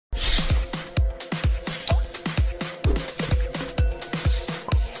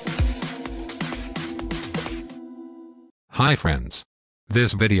Hi friends.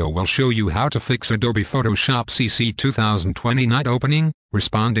 This video will show you how to fix Adobe Photoshop CC 2020 not opening,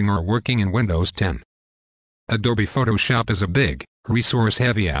 responding or working in Windows 10. Adobe Photoshop is a big,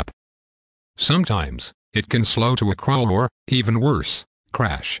 resource-heavy app. Sometimes, it can slow to a crawl or, even worse,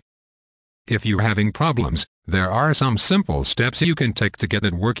 crash. If you're having problems, there are some simple steps you can take to get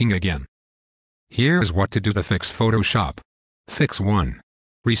it working again. Here's what to do to fix Photoshop. Fix 1.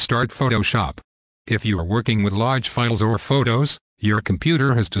 Restart Photoshop. If you are working with large files or photos, your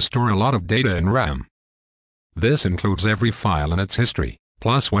computer has to store a lot of data in RAM. This includes every file and its history,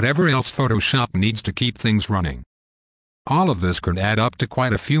 plus whatever else Photoshop needs to keep things running. All of this could add up to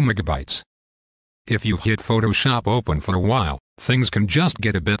quite a few megabytes. If you hit Photoshop open for a while, things can just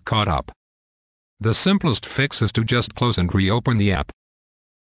get a bit caught up. The simplest fix is to just close and reopen the app.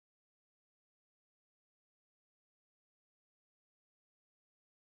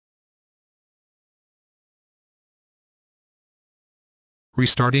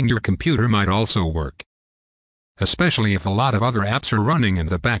 Restarting your computer might also work, especially if a lot of other apps are running in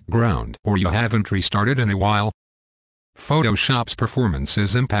the background or you haven't restarted in a while. Photoshop's performance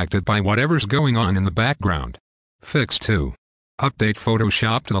is impacted by whatever's going on in the background. Fix 2. Update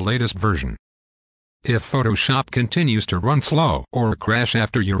Photoshop to the latest version. If Photoshop continues to run slow or crash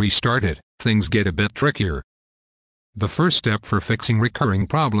after you restart it, things get a bit trickier. The first step for fixing recurring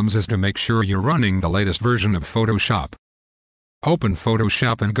problems is to make sure you're running the latest version of Photoshop. Open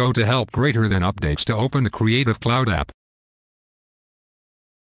Photoshop and go to Help greater than Updates to open the Creative Cloud app.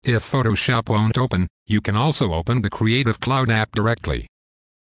 If Photoshop won't open, you can also open the Creative Cloud app directly.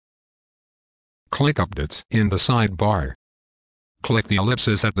 Click Updates in the sidebar. Click the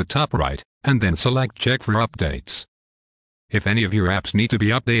ellipsis at the top right, and then select Check for Updates. If any of your apps need to be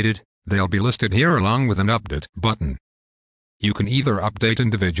updated, they'll be listed here along with an Update button. You can either update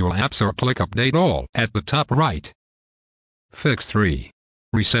individual apps or click Update All at the top right. Fix 3.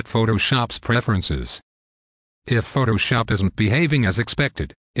 Reset Photoshop's preferences. If Photoshop isn't behaving as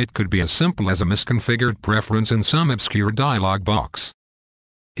expected, it could be as simple as a misconfigured preference in some obscure dialog box.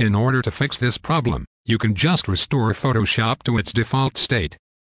 In order to fix this problem, you can just restore Photoshop to its default state.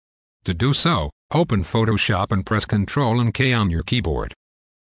 To do so, open Photoshop and press Ctrl and K on your keyboard.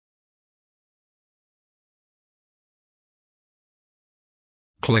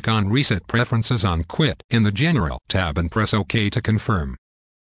 Click on Reset Preferences on Quit in the General tab and press OK to confirm.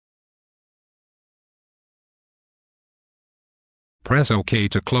 Press OK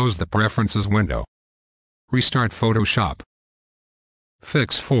to close the Preferences window. Restart Photoshop.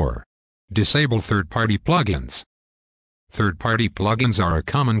 Fix 4. Disable third-party plugins. Third-party plugins are a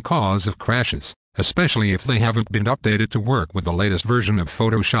common cause of crashes, especially if they haven't been updated to work with the latest version of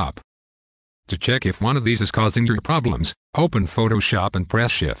Photoshop. To check if one of these is causing your problems, open Photoshop and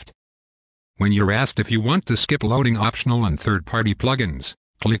press Shift. When you're asked if you want to skip loading optional and third-party plugins,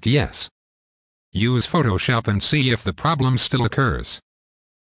 click Yes. Use Photoshop and see if the problem still occurs.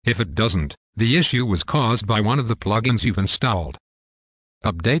 If it doesn't, the issue was caused by one of the plugins you've installed.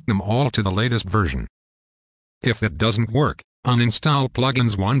 Update them all to the latest version. If that doesn't work, uninstall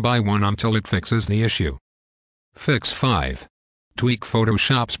plugins one by one until it fixes the issue. Fix 5. Tweak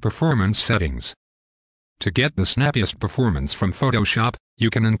Photoshop's performance settings. To get the snappiest performance from Photoshop, you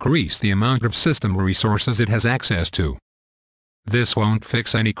can increase the amount of system resources it has access to. This won't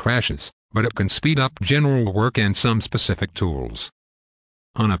fix any crashes, but it can speed up general work and some specific tools.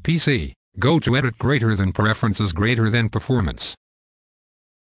 On a PC, go to Edit greater than Preferences greater than Performance.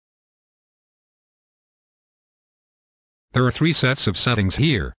 There are 3 sets of settings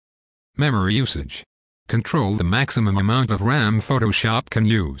here. Memory usage. Control the maximum amount of RAM Photoshop can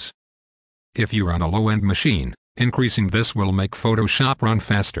use. If you're on a low-end machine, increasing this will make Photoshop run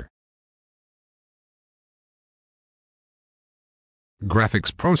faster.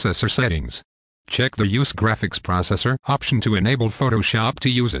 Graphics processor settings. Check the Use Graphics Processor option to enable Photoshop to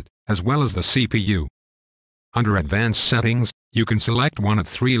use it, as well as the CPU. Under Advanced Settings, you can select one of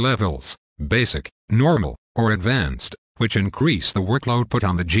 3 levels, Basic, Normal, or Advanced, which increase the workload put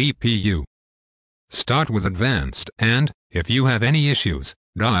on the GPU. Start with Advanced and, if you have any issues,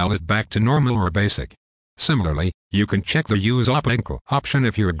 dial it back to Normal or Basic. Similarly, you can check the Use Op-Enco option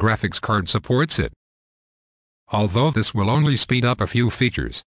if your graphics card supports it. Although this will only speed up a few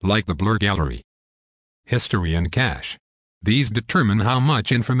features, like the Blur Gallery, History and Cache. These determine how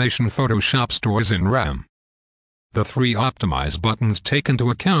much information Photoshop stores in RAM. The 3 Optimize buttons take into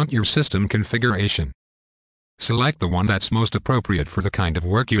account your system configuration. Select the one that's most appropriate for the kind of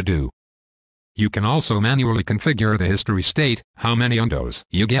work you do. You can also manually configure the history state, how many undos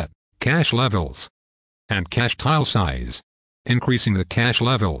you get, cache levels, and cache tile size. Increasing the cache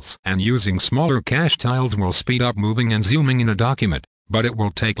levels and using smaller cache tiles will speed up moving and zooming in a document, but it will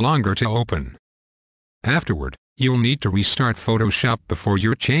take longer to open. Afterward, you'll need to restart Photoshop before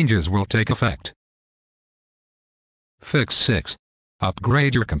your changes will take effect. Fix 6.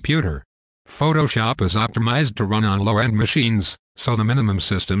 Upgrade your computer. Photoshop is optimized to run on low-end machines, so the minimum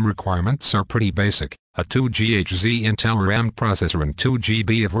system requirements are pretty basic: a 2 GHz Intel RAM processor and 2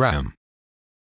 GB of RAM.